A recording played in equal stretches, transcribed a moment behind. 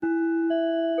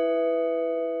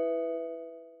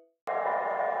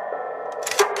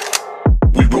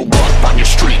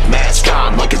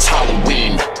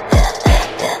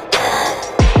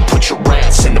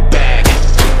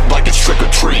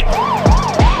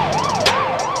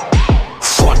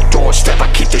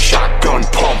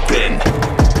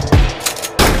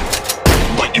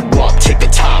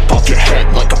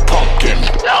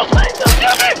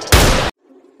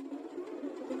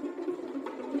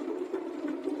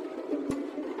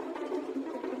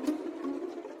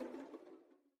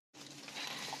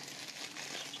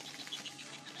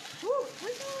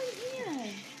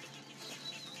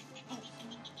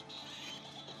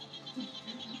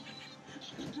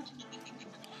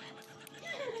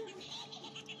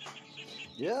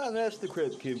Yeah, that's the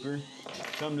Crypt Keeper.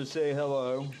 Come to say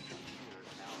hello.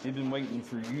 We've been waiting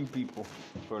for you people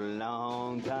for a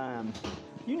long time.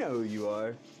 You know who you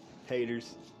are.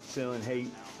 Haters selling hate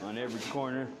on every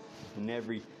corner in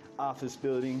every office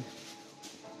building.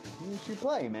 You should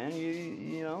play, man.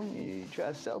 You try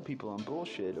to sell people on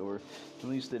bullshit, or at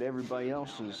least that everybody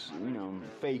else is,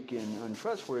 fake and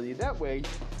untrustworthy. That way,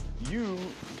 you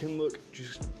can look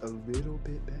just a little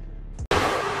bit better.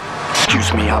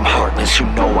 Excuse me, I'm heartless, you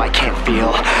know I can't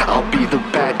feel. I'll be the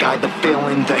bad guy, the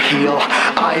villain, the heel.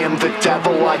 I am the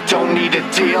devil, I don't need a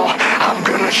deal. I'm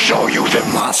gonna show you that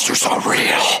monsters are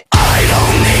real. I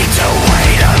don't need to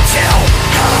wait until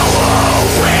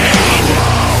Halloween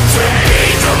to be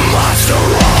the monster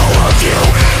all of you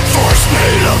forced me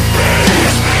to be.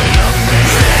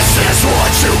 This is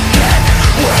what you get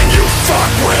when you fuck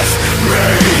with me.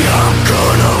 I'm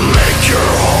gonna make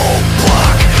your whole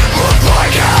block look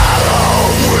like Halloween.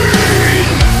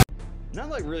 Not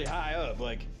like really high up,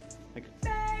 like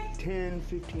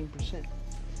 10-15%.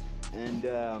 And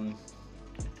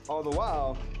all the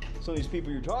while, some of these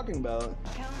people you're talking about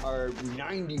are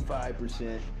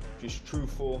 95% just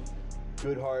truthful,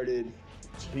 good-hearted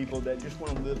people that just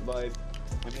want to live life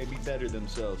and maybe better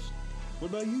themselves. What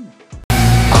about you?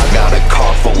 I got a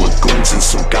car full of goons and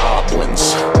some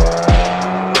goblins.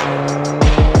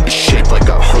 It's shaped like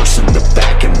a hearse in the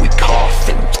back and we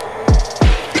coffin.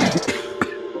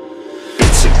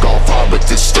 It's a golf ball, but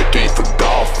this stick ain't for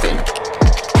golfing.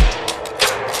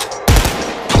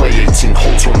 Play 18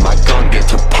 holes when my gun get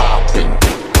to popping.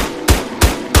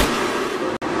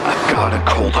 I've got a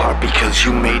cold heart because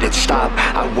you made it stop.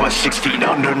 I was 6 feet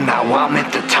under, now I'm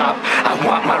at the top. I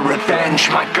want my revenge,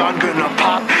 my gun gonna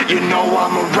pop. You know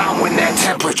I'm around when that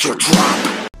temperature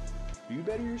drop. Do you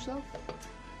better yourself?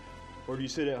 Or do you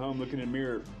sit at home looking in the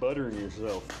mirror buttering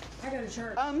yourself? I got a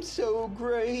shirt. I'm so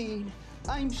great.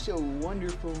 I'm so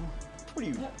wonderful. What are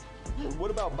you? What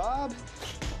about Bob?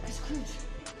 It's Scrooge.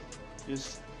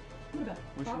 Just What about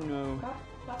want Bob? you to know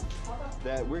Bob?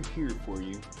 that we're here for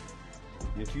you.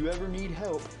 If you ever need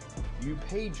help, you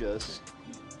page us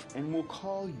and we'll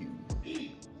call you.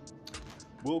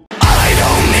 We'll I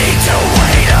don't need to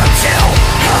wait until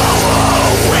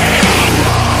Halloween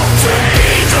to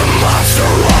be the monster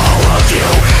all of you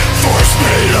forced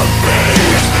me to be.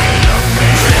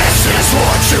 This is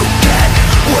what you get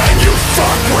when you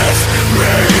fuck with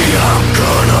me. I'm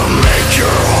gonna make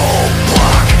your whole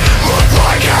block look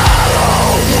like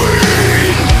Halloween.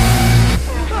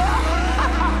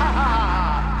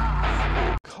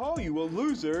 call you a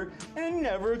loser and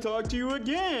never talk to you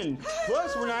again.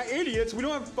 Plus, we're not idiots. We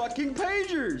don't have fucking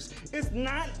pagers. It's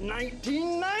not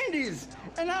 1990s.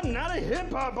 And I'm not a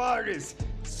hip-hop artist.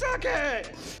 Suck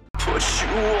it! Push you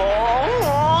all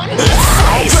on the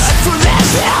face. For that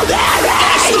salary.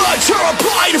 It's not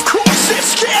terrified, of course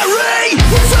it's scary.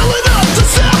 We're filling up the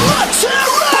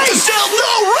cemetery. Still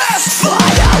no rest for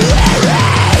the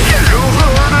weary. You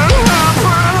heard it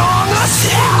happen on the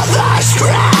Silver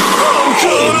Screen. I'm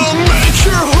gonna make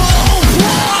your whole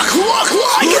block look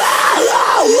like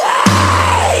Halloween.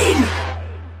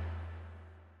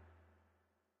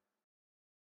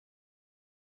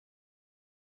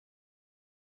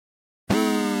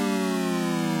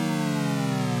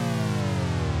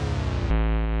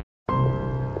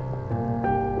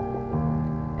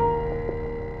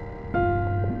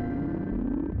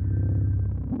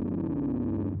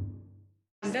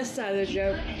 This side of the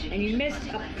joke, and you missed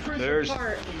a crucial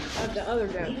part of the other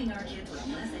joke.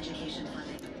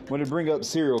 When to bring up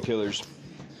serial killers,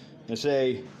 they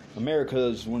say America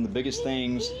is one of the biggest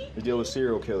things to deal with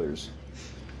serial killers.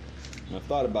 And I've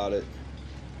thought about it.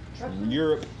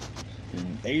 Europe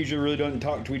and Asia really doesn't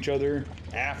talk to each other.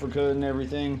 Africa and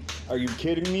everything. Are you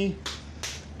kidding me?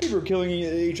 People are killing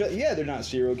each other. Yeah, they're not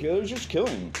serial killers, just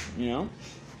killing, you know?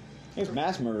 I guess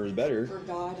mass murder is better. For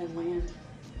God and land.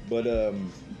 But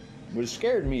what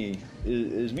scared me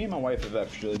is me and my wife have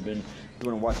actually been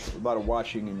doing a lot of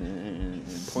watching and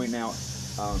pointing out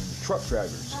truck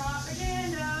drivers.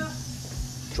 Propaganda.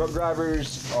 Truck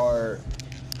drivers are,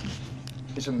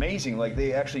 it's amazing, like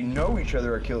they actually know each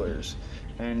other are killers.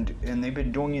 And they've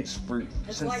been doing it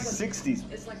since the 60s.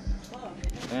 It's like a club.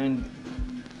 And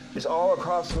it's all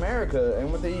across America.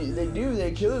 And what they do,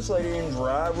 they kill this lady and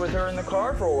drive with her in the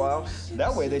car for a while.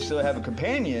 That way they still have a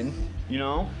companion, you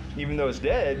know? Even though it's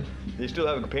dead, they still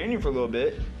have a companion for a little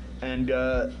bit. And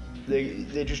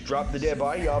they just drop the dead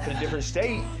body off in a different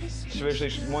state, especially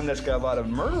one that's got a lot of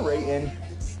murder rate, and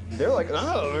they're like,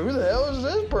 oh, who the hell is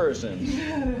this person?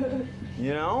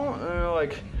 You know? And they're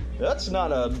like, that's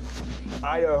not a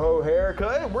Idaho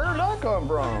haircut. Where did that come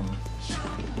from?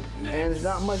 And and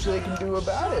there's not much they can do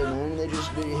about it, man. They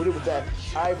hit it with that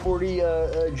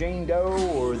I-40 Jane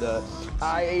Doe, or the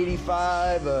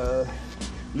I-85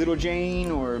 Little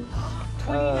Jane, or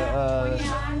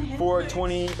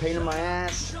 420 pain in my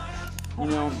ass, you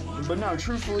know. But no,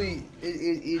 truthfully,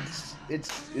 it's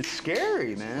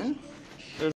scary, man.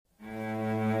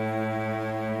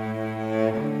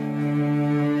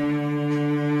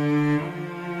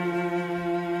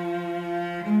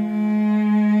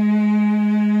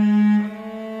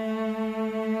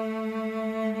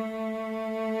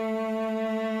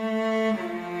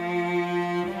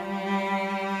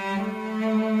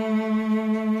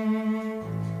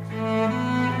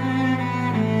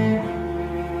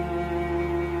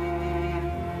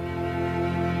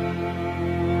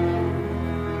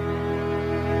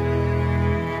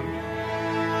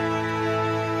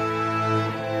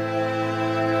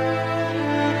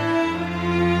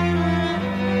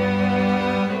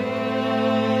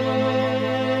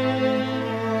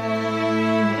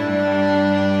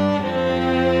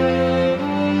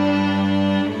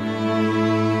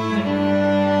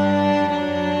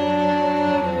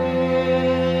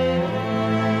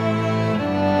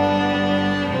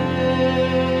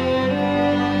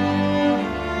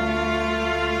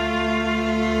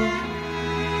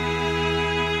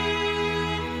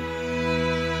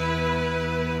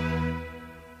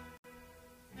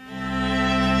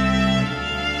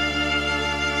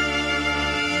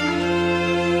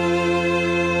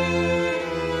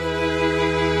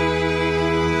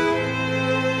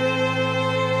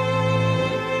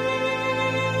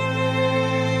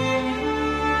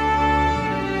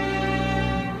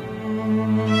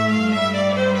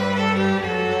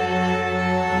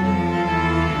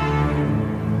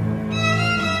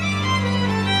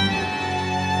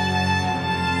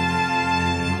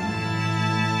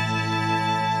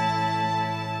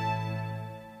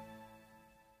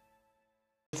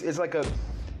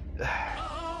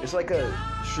 It's like a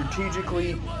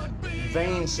strategically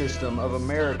vein system of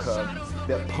America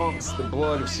that pumps the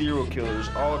blood of serial killers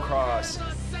all across,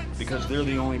 because they're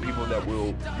the only people that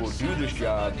will do this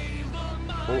job,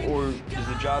 or does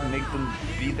the job make them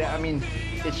be that? I mean,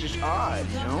 it's just odd,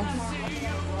 you know?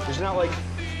 It's not like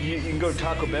you can go to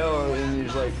Taco Bell and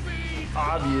it's like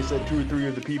obvious that 2 or 3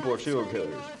 of the people are serial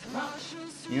killers.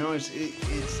 You know, it's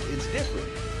different,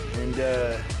 and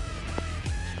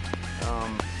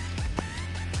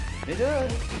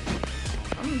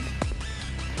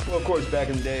well, of course, back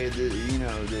in the day,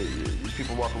 these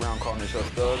people walk around calling themselves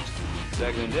thugs.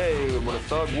 Back in the day, what a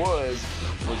thug was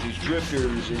these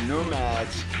drifters and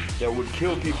nomads that would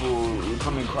kill people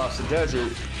coming across the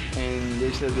desert, and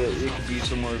they said that it could be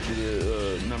somewhere to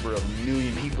the number of 1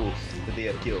 million people that they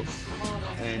have killed.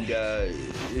 And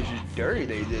it's just dirty.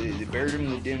 They buried them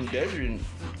in the damn desert, and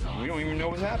we don't even know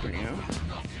what's happening, you know?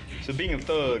 So being a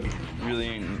thug really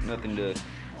ain't nothing to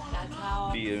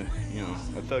be a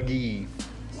thuggy.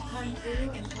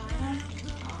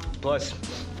 Plus,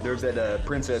 there's that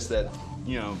princess that,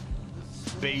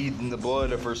 bathed in the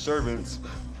blood of her servants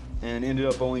and ended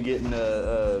up only getting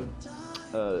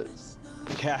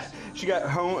she got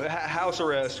house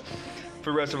arrest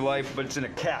for the rest of her life, but it's in a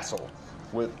castle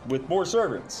with more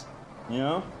servants,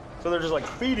 So they're just like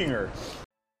feeding her.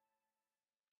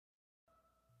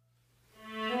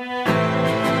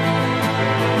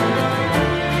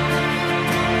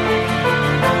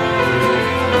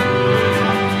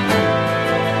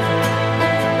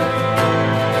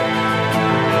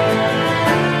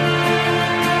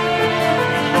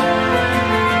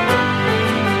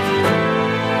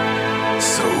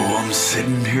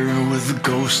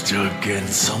 Again,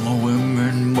 some are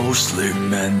women, mostly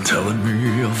men, telling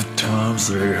me of the times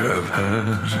they have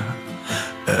had.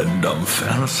 And I'm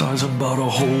fantasizing about a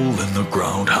hole in the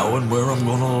ground, how and where I'm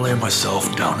gonna lay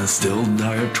myself down and still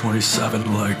die at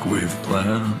 27 like we've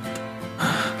planned.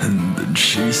 And then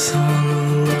she saw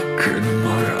the look in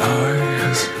my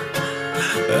eyes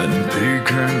and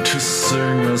began to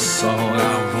sing a song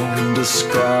I won't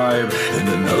describe. In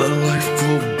another life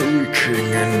we'll be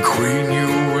king and queen,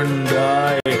 you and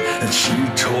I. And she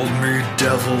told me,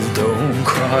 devil, don't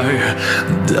cry,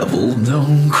 devil,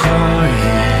 don't cry,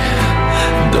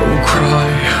 don't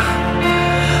cry.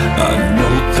 I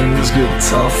know things get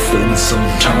tough and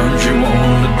sometimes you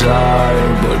wanna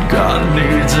die, but God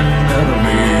needs an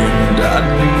enemy and I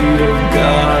need a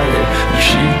guy. And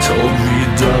she told me,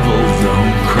 devil,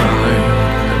 don't cry,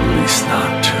 at least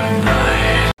not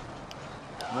tonight.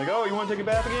 I'm like, oh, you wanna take a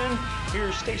bath again?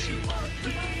 Here's Stacy.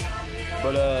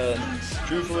 But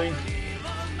truthfully,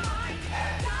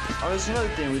 there's another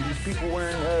thing with these people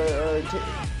wearing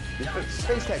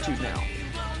face tattoos now.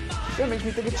 That makes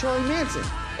me think of Charlie Manson.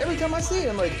 Every time I see it,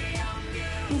 I'm like,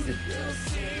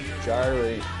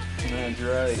 Charlie. That's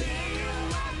right.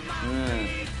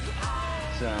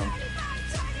 So,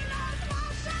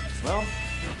 well,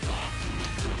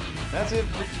 that's it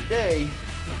for today.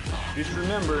 Just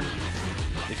remember,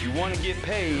 if you want to get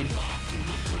paid,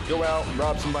 go out and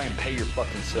rob somebody and pay your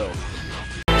fucking self.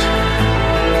 And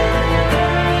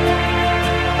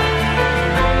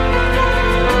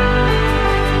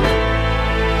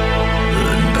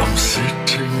I'm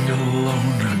sitting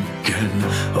alone again.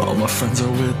 All my friends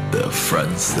are with their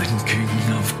friends, thinking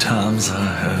of times I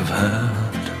have had.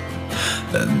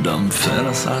 And I'm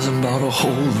fantasizing about a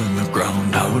hole in the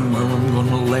ground, how and where I'm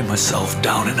gonna lay myself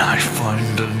down. And I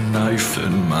find a knife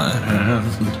in my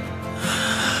hand,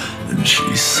 and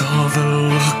she saw the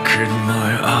look in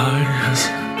my eyes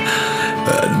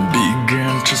and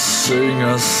began to sing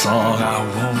a song I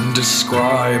won't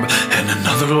describe. And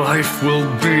another life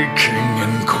will be king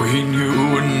and queen,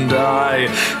 you and I.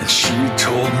 And she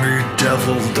told me,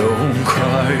 devil, don't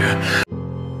cry.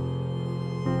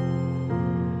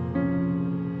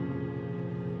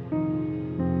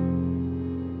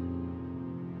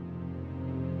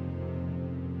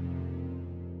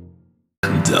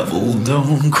 Devil,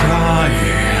 don't cry,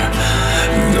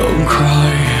 don't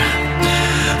cry.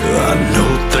 I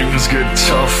know things get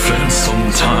tough and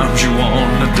sometimes you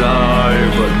wanna die,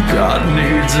 but God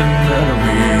needs an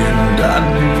enemy and I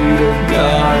need a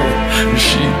guy. And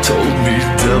she told me,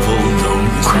 devil,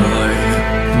 don't cry,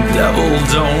 devil,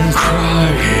 don't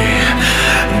cry,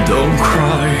 don't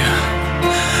cry.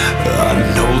 I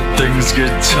know things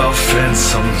get tough and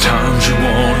sometimes you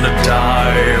wanna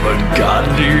die, but God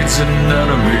needs an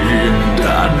enemy and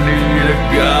I need a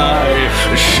guy.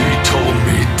 She told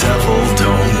me, devil,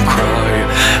 don't cry,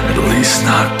 at least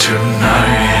not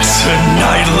tonight.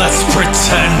 Tonight let's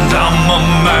pretend I'm a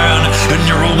man and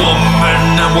you're a woman,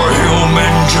 and we're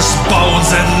human, just bones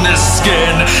in this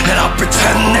skin. And I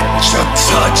pretend that your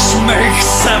touch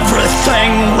makes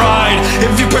everything right.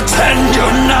 If you pretend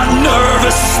you're not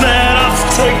nervous that I've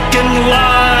taken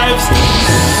lives.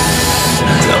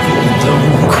 Devil,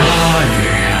 don't cry,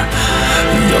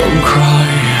 don't cry.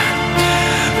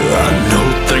 I know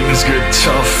things get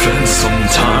tough and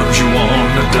sometimes you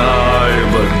wanna die,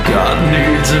 but God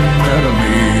needs an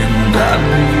enemy and I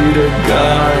need a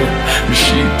guy. And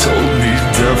she told me,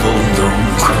 devil,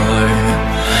 don't cry.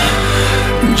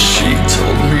 And she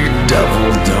told me,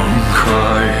 devil, don't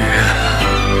cry.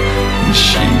 And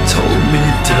she told me,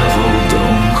 devil,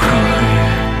 don't cry.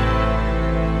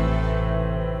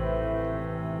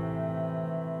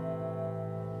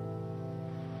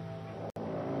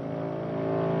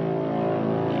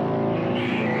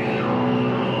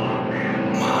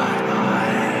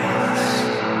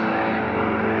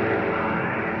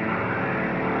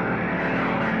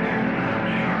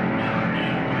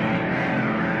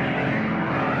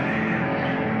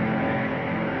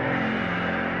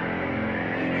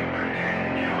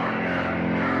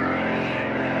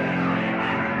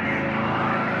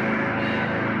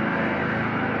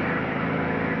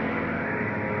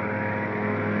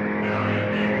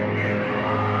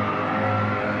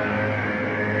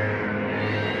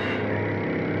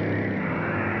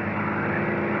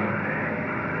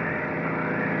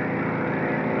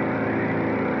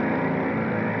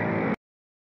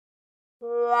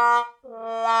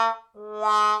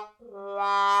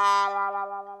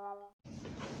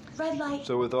 Red light.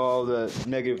 So with all the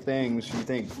negative things, you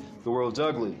think the world's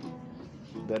ugly,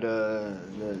 that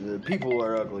the people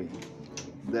are ugly,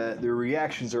 that their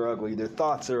reactions are ugly, their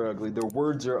thoughts are ugly, their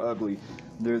words are ugly,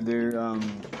 their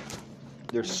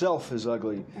self is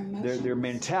ugly, their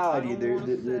mentality,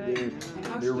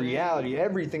 their reality,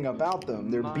 everything about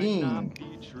them, their being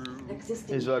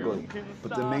is ugly.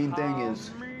 But the main thing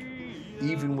is,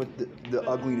 even with the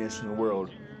ugliness in the world,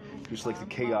 just like the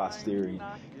chaos theory,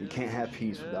 you can't have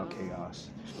peace without chaos.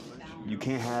 You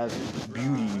can't have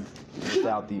beauty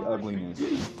without the ugliness.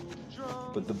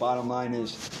 But the bottom line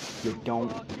is, you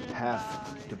don't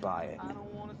have to buy it.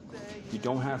 You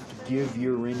don't have to give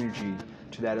your energy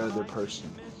to that other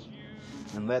person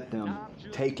and let them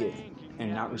take it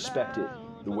and not respect it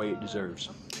the way it deserves.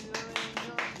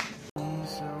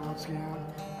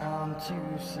 I'm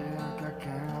too sick, I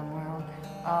can't win.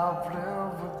 I've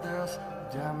lived with this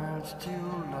damage too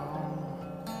long.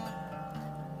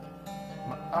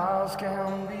 My eyes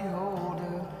can't behold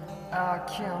it, I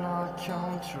cannot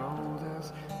control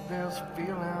this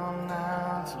feeling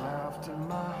that's left in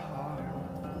my heart.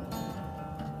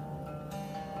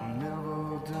 I've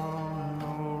never done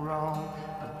no wrong,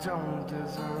 I don't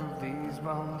deserve these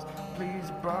bombs. Please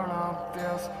burn up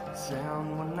this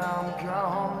sand when I'm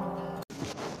gone.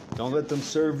 Don't let them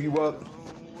serve you up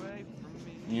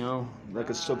You know, like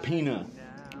a subpoena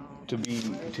to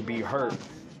be hurt,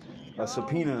 a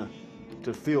subpoena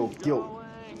to feel guilt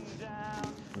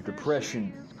or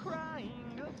depression.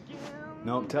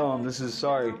 No, tell them this is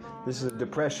a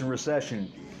depression recession.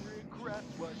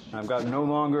 I've got no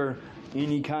longer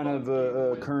any kind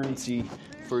of currency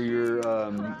for your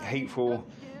hateful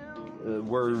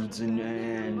words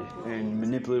and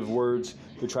manipulative words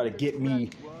to try to get me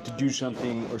to do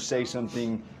something or say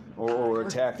something or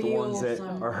attack the ones that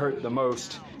are hurt the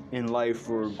most in life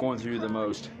or going through the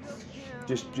most.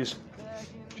 Just.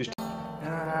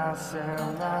 And I said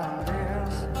like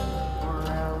this, or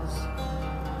else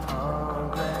I'm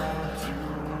glad you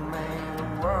made the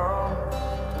world,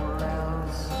 or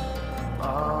else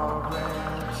I'm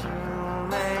glad you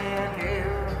made you,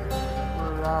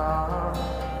 but I'm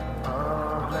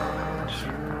glad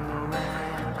you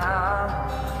made I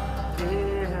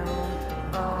did,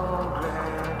 I'm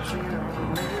glad you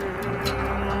made.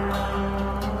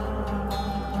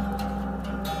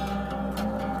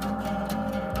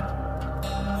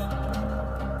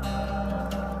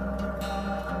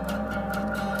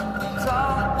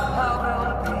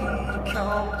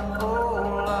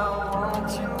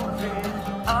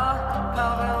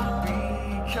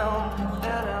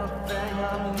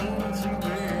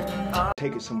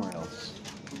 Take it somewhere else.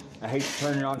 I hate to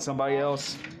turn it on somebody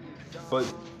else,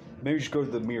 but maybe just go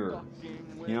to the mirror,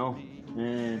 you know,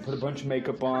 and put a bunch of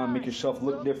makeup on, make yourself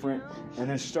look different, and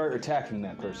then start attacking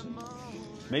that person.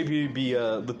 Maybe it'd be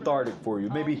lethargic for you.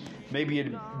 Maybe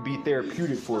it'd be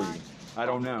therapeutic for you. I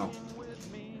don't know.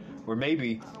 Or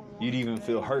maybe you'd even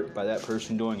feel hurt by that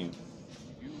person doing it.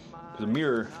 The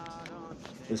mirror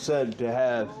is said to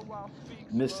have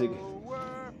mystic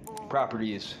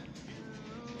properties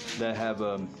that have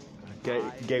a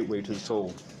gateway to the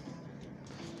soul.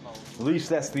 At least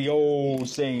that's the old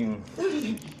saying,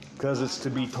 because it's to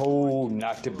be told,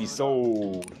 not to be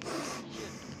sold.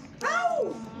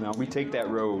 Ow! Now we take that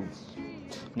road.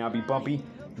 Now be bumpy,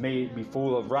 may it be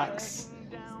full of rocks.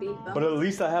 But at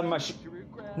least I have my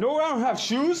no, I don't have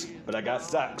shoes, but I got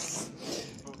socks.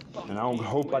 And I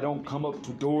hope I don't come up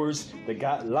to doors that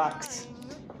got locks.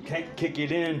 Can't kick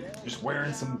it in, just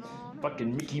wearing some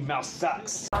fucking Mickey Mouse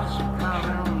socks.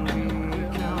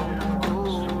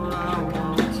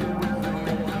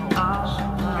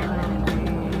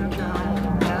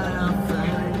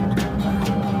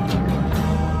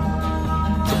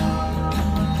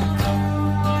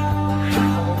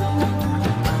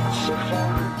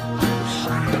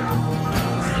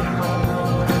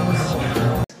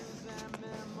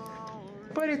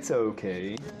 But it's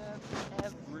okay.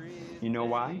 You know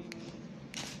why?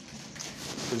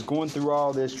 Because going through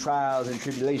all this trials and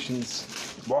tribulations,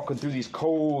 walking through these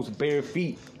coals, bare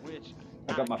feet,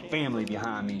 I got my family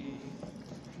behind me.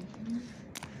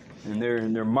 And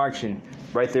they're marching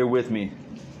right there with me,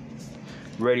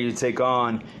 ready to take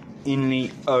on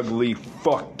any ugly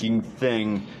fucking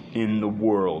thing in the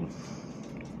world.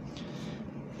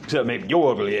 Except maybe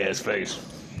your ugly ass face.